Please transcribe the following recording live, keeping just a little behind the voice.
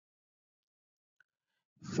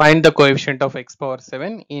Find the coefficient of x power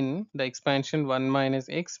 7 in the expansion 1 minus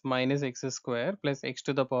x square plus x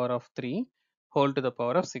to the power of 3 whole to the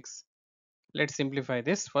power of 6. Let's simplify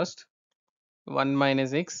this first. 1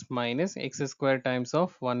 minus x square times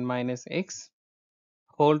of 1 minus x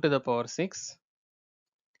whole to the power 6.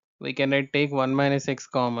 We can take 1 minus x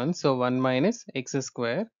common, so 1 minus x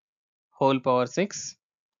square whole power 6.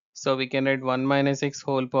 So we can write 1 minus x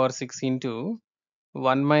whole power 6 into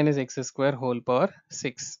 1 minus x square whole power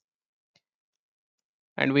 6.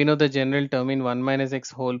 And we know the general term in 1 minus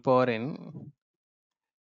x whole power n,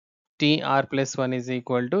 tr plus 1 is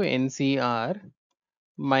equal to ncr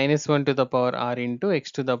minus 1 to the power r into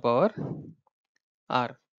x to the power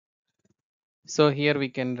r. So here we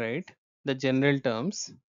can write the general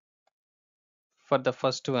terms for the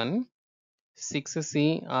first one,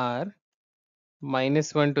 6cr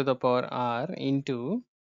minus 1 to the power r into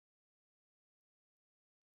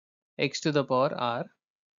x to the power r.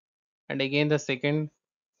 And again the second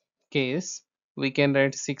case, we can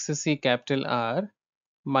write 6c capital R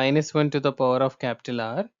minus 1 to the power of capital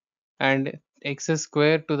R and x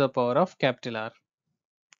square to the power of capital R.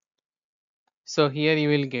 So here you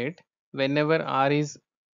will get, whenever R is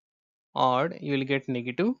odd, you will get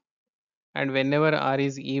negative, and whenever R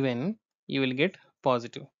is even, you will get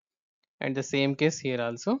positive. And the same case here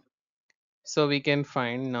also. So we can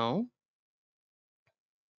find now,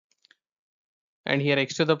 and here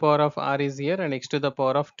x to the power of R is here and x to the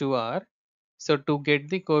power of 2R. So to get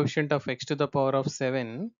the coefficient of x to the power of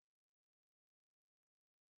 7,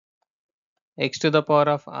 x to the power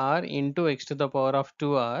of r into x to the power of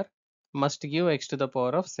 2r must give x to the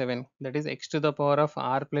power of 7. That is, x to the power of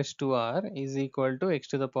r plus 2r is equal to x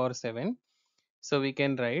to the power 7. So we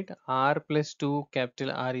can write r plus 2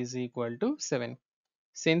 capital R is equal to 7.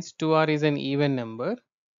 Since 2r is an even number,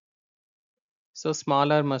 so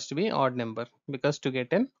small r must be odd number, because to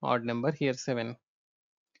get an odd number here 7.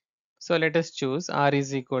 So let us choose r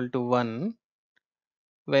is equal to 1.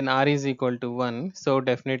 When r is equal to 1, so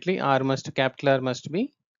definitely capital R must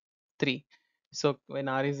be 3. So when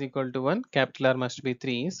r is equal to 1, capital R must be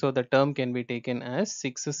 3. So the term can be taken as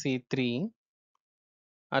 6c3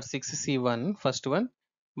 or 6c1, first one,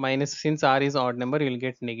 minus, since r is odd number, you will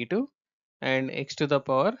get negative, and x to the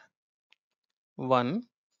power 1.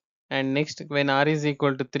 And next, when r is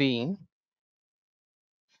equal to 3,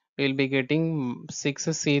 we will be getting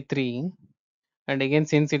 6c3, and again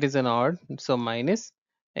since it is an odd, so minus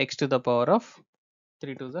x to the power of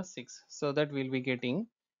 3 to the 6. So that we will be getting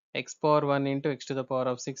x power 1 into x to the power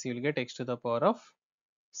of 6, you will get x to the power of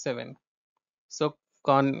 7. So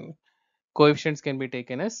coefficients can be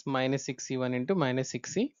taken as minus 6c1 into minus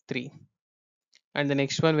 6c3. And the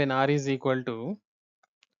next one, when r is equal to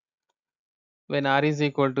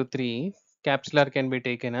 3, capital R can be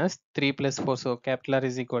taken as 3 plus 4. So capital R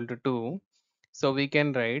is equal to 2. So we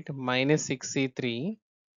can write minus 6c3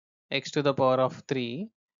 x to the power of 3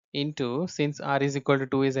 into, since r is equal to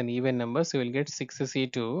 2 is an even number, so we will get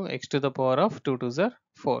 6c2 x to the power of 2 to the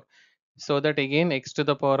 4. So that again x to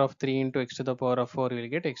the power of 3 into x to the power of 4, we will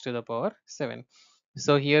get x to the power 7.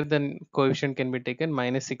 So here the coefficient can be taken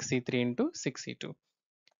minus 6c3 into 6c2.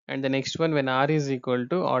 And the next one, when r is equal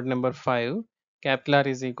to odd number 5, capital R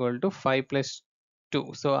is equal to 5 plus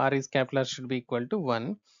 2. So r is capital R should be equal to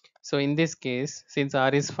 1. So in this case, since r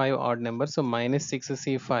is 5 odd number, so minus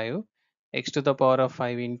 6c5 x to the power of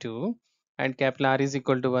 5 into, and capital R is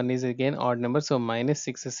equal to 1 is again odd number, so minus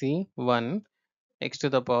 6c1 x to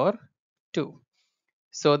the power 2.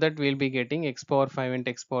 So that we'll be getting x power 5 into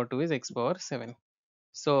x power 2 is x power 7.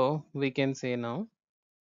 So we can say now,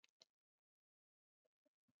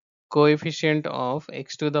 coefficient of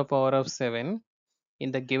x to the power of 7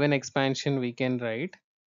 in the given expansion, we can write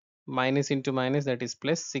minus into minus, that is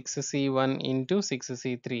plus 6c1 into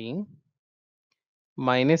 6c3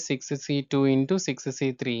 minus 6c2 into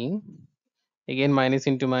 6c3, again minus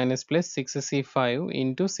into minus plus 6c5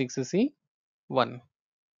 into 6c1.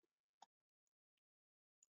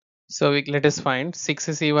 So let us find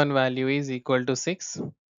 6c1 value is equal to 6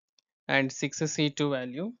 and 6c2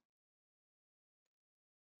 value,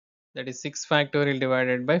 that is 6 factorial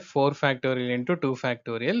divided by 4 factorial into 2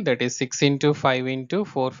 factorial, that is 6 into 5 into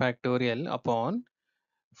 4 factorial upon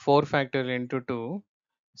 4 factorial into 2.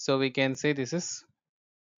 So we can say this is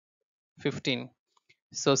 15.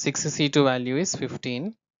 So 6c2 value is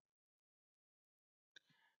 15,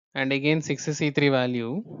 and again 6c3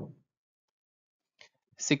 value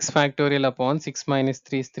 6 factorial upon 6 minus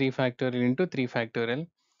 3 is 3 factorial into 3 factorial.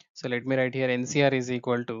 So let me write here NCR is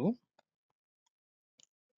equal to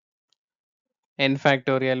n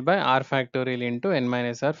factorial by r factorial into n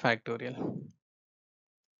minus r factorial.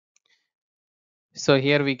 So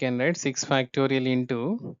here we can write 6 factorial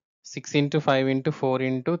into 6 into 5 into 4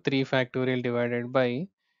 into 3 factorial divided by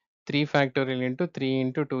 3 factorial into 3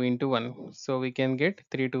 into 2 into 1. So we can get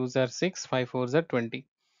 3 2s are 6, 5 4s are 20.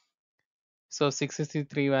 So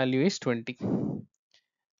 63 value is 20.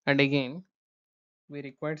 And again we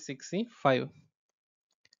required 6C5.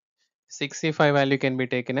 6C5 value can be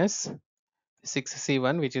taken as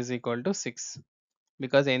 6C1, which is equal to 6,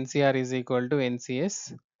 because NCR is equal to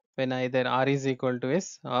NCS when either R is equal to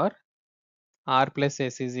S or R plus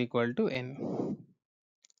S is equal to N.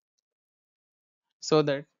 So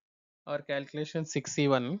that our calculation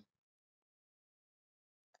 6C1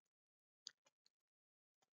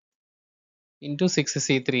 into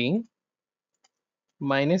 6C3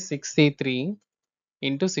 minus 6C3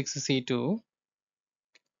 into 6C2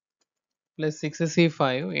 plus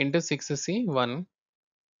 6C5 into 6C1.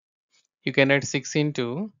 You can add 6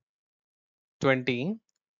 into 20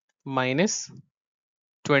 minus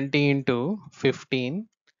 20 into 15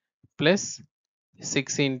 plus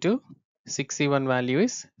 6 into 61 value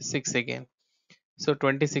is 6 again. So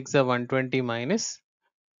 26 are 120 minus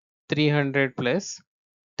 300 plus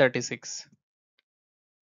 36.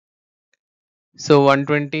 So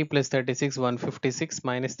 120 plus 36, 156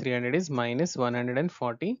 minus 300 is minus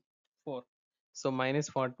 144. So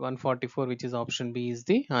minus 144, which is option B, is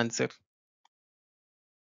the answer.